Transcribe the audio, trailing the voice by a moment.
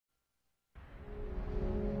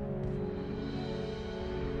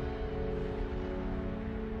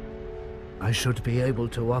I should be able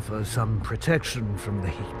to offer some protection from the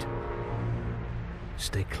heat.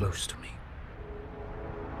 Stay close to me.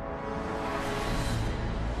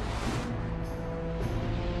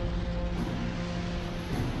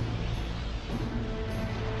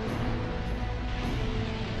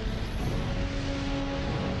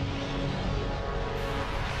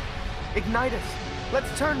 Ignitus,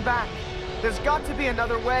 let's turn back. There's got to be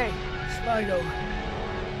another way. Spyro,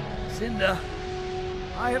 Cinder,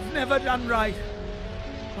 I have never done right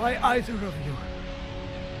by either of you.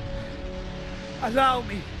 Allow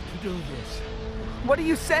me to do this. What are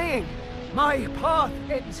you saying? My path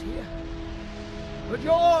ends here, but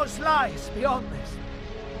yours lies beyond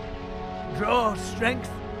this. Draw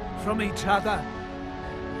strength from each other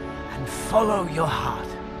and follow your heart.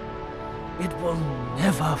 It will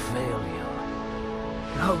never fail you.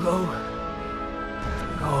 Now go.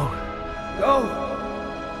 Go. Go!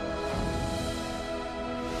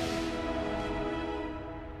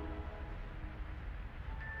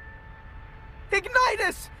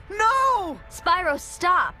 Ignitus! No! Spyro,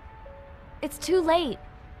 stop! It's too late.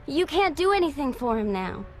 You can't do anything for him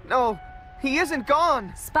now. No, he isn't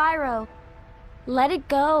gone. Spyro, let it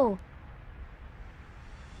go.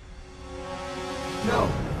 No.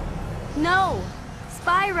 No!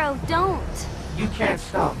 Spyro, don't! You can't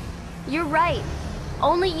stop. You're right.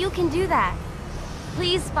 Only you can do that.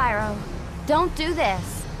 Please, Spyro, don't do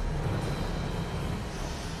this.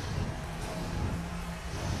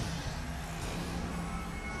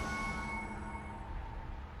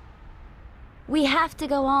 We have to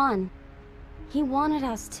go on. He wanted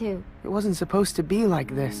us to. It wasn't supposed to be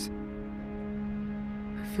like this.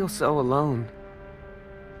 I feel so alone.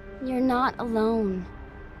 You're not alone.